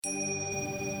Have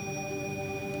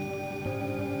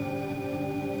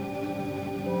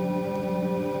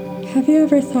you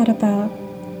ever thought about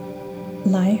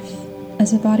life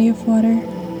as a body of water?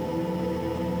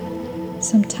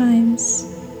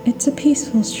 Sometimes it's a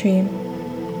peaceful stream,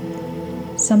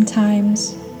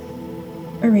 sometimes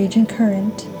a raging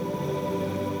current,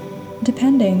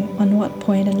 depending on what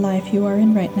point in life you are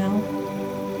in right now.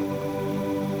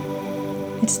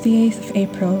 It's the 8th of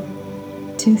April,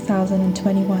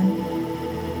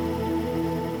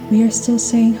 2021. We are still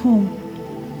staying home,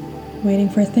 waiting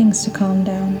for things to calm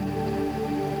down.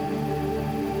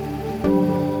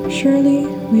 Surely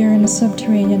we are in a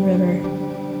subterranean river,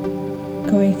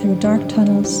 going through dark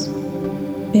tunnels,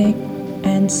 big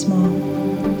and small.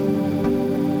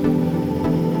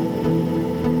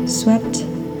 Swept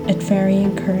at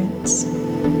varying currents.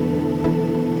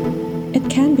 It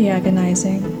can be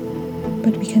agonizing,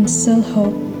 but we can still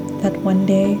hope that one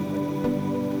day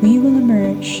we will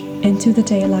emerge into the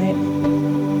daylight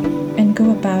and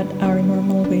go about our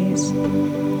normal ways.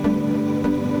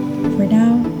 For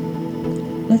now,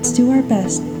 let's do our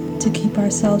best to keep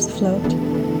ourselves afloat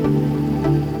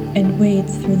and wade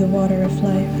through the water of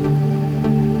life.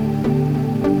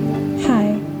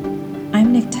 Hi,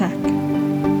 I'm Nick Tack.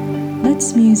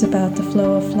 Let's muse about the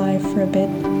flow of life for a bit,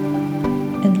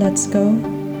 and let's go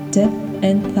dip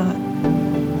in thought.